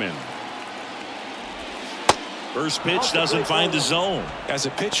Rutschman. First pitch doesn't find the zone. As a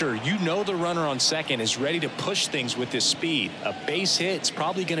pitcher, you know the runner on second is ready to push things with his speed. A base hit's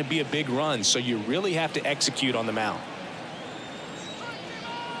probably going to be a big run, so you really have to execute on the mound.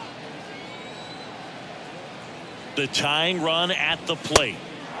 The tying run at the plate.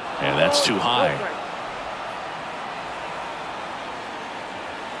 And that's too high.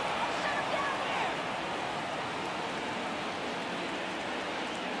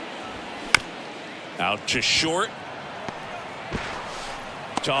 Out to short.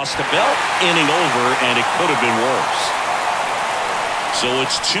 Toss to Belt. Inning over, and it could have been worse. So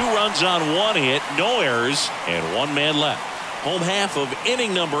it's 2 runs on 1 hit, no errors, and 1 man left. Home half of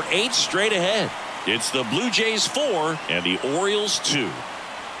inning number 8 straight ahead. It's the Blue Jays 4 and the Orioles 2.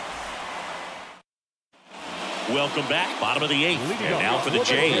 Welcome back. Bottom of the 8th. And now for the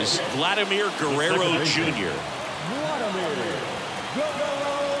Jays, Vladimir Guerrero Jr.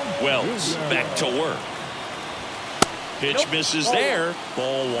 Wells back to work. Pitch misses there.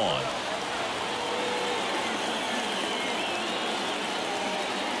 Ball 1.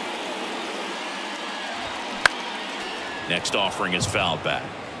 Next offering is fouled back.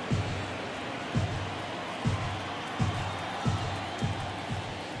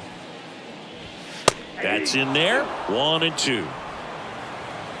 That's in there. 1 and 2.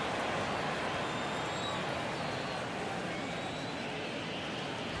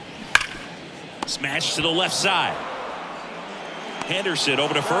 Smash to the left side. Henderson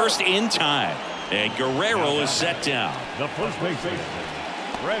over to first in time. And Guerrero is set down. The first baseman,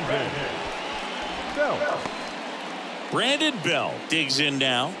 Brandon Belt. Brandon Belt digs in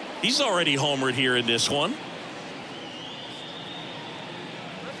now. He's already homered here in this one.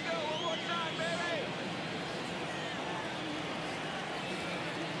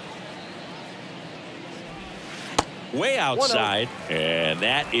 Way outside, and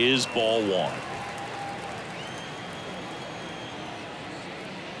that is ball 1.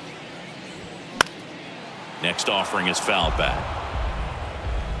 Next offering is fouled back.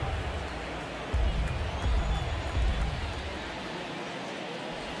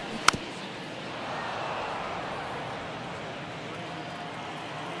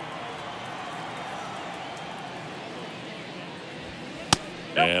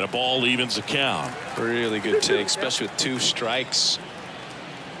 And a ball evens the count. Really good take, especially with 2 strikes.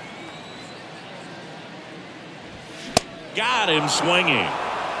 Got him swinging.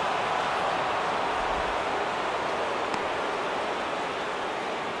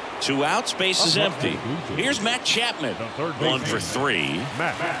 Two outs, base is empty. Here's Matt Chapman. 1 for 3.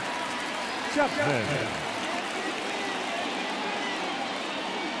 Matt Chapman.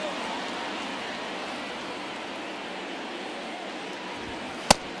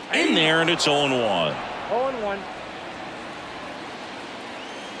 In there, and it's 0-1. 0-1.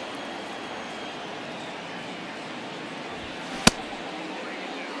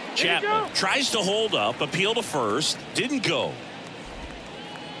 Chapman tries to hold up, appeal to first, didn't go.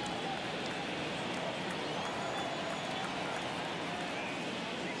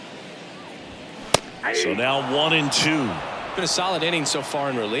 So now 1 and 2. Been a solid inning so far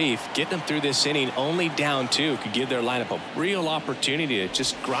in relief. Getting them through this inning only down 2 could give their lineup a real opportunity to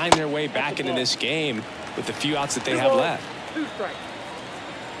just grind their way back into this game with the few outs that they have left. 2 strikes.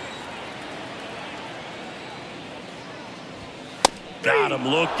 Got him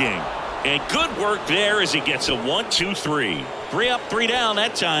looking. And good work there as he gets a 1-2-3. 3 up, 3 down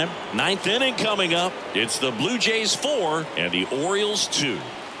that time. 9th inning coming up. It's the Blue Jays 4 and the Orioles 2.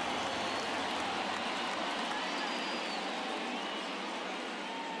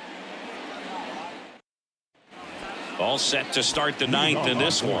 All set to start the 9th in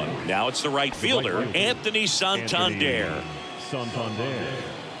this one. Now it's the right fielder, Anthony Santander.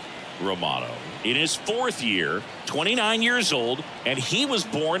 Romano in his 4th year, 29 years old, and he was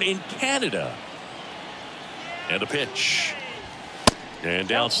born in Canada. And a pitch. And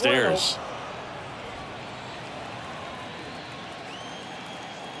downstairs.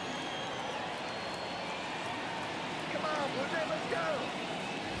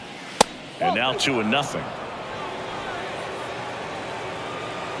 And now 2-0.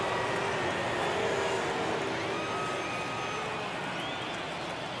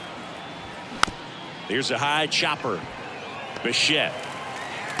 Here's a high chopper. Bichette.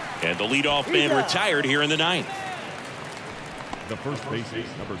 And the leadoff man retired here in the 9th. The first baseman,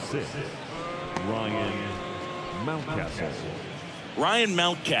 number 6, Ryan Mountcastle. Ryan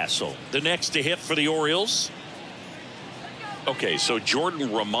Mountcastle, the next to hit for the Orioles. Okay, so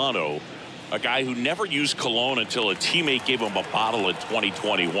Jordan Romano A guy who never used cologne until a teammate gave him a bottle in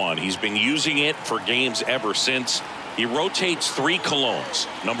 2021. He's been using it for games ever since. He rotates 3 colognes.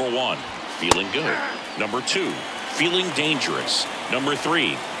 Number 1, feeling good. Number 2, feeling dangerous. Number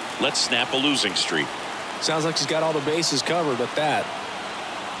 3, let's snap a losing streak. Sounds like he's got all the bases covered with that.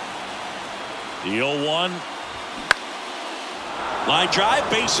 The 0-1. Line drive,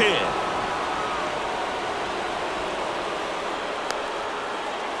 base hit.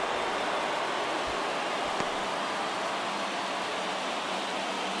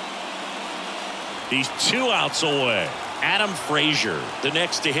 He's 2 outs away. Adam Frazier, the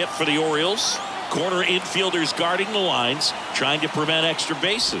next to hit for the Orioles. Corner infielders guarding the lines, trying to prevent extra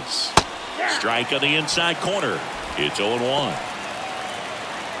bases. Strike on the inside corner. It's 0-1.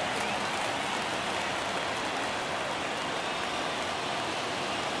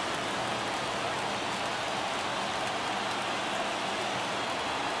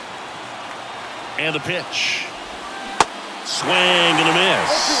 And the pitch. Swing and a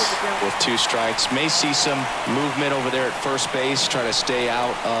miss. With 2 strikes, may see some movement over there at first base, try to stay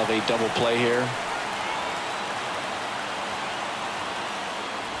out of a double play here.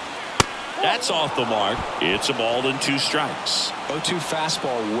 That's off the mark. It's a ball and 2 strikes. 0-2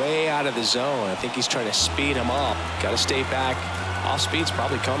 fastball way out of the zone. I think he's trying to speed him up. Got to stay back. Off speed's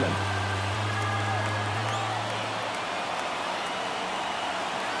probably coming.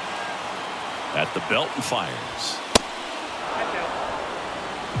 At the belt and fires.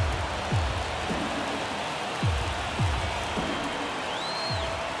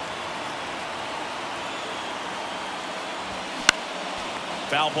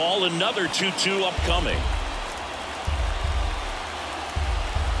 Foul ball, another 2-2 upcoming.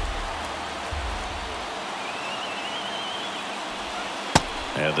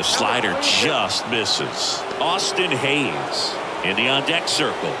 And the slider just misses. Austin Hayes in the on-deck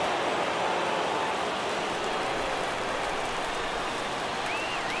circle.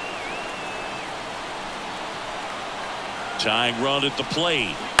 Tying run at the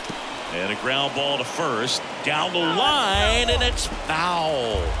plate. And a ground ball to first. Down the line, and it's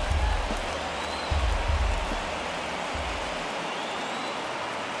foul.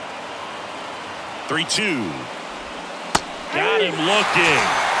 Three-two. Got him looking.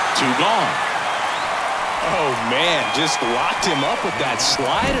 2 gone. Oh, man, just locked him up with that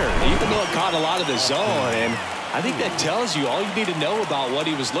slider, even though it caught a lot of the zone. And I think that tells you all you need to know about what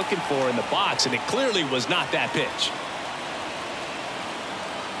he was looking for in the box, and it clearly was not that pitch.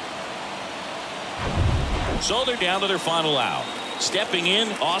 So they're down to their final out. Stepping in,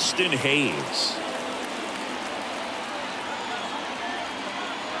 Austin Hayes.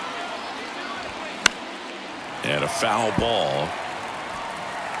 And a foul ball.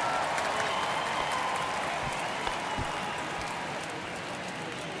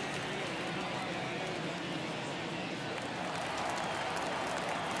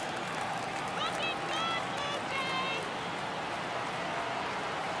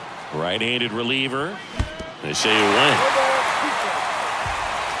 Right-handed reliever. They say you win.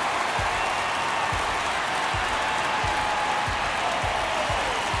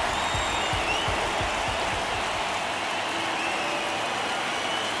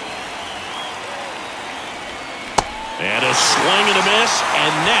 And a swing and a miss,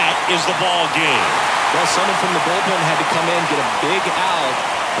 and that is the ball game. Well, someone from the bullpen had to come in, get a big out,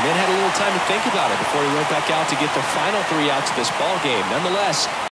 and then had a little time to think about it before he went back out to get the final 3 outs of this ball game. Nonetheless,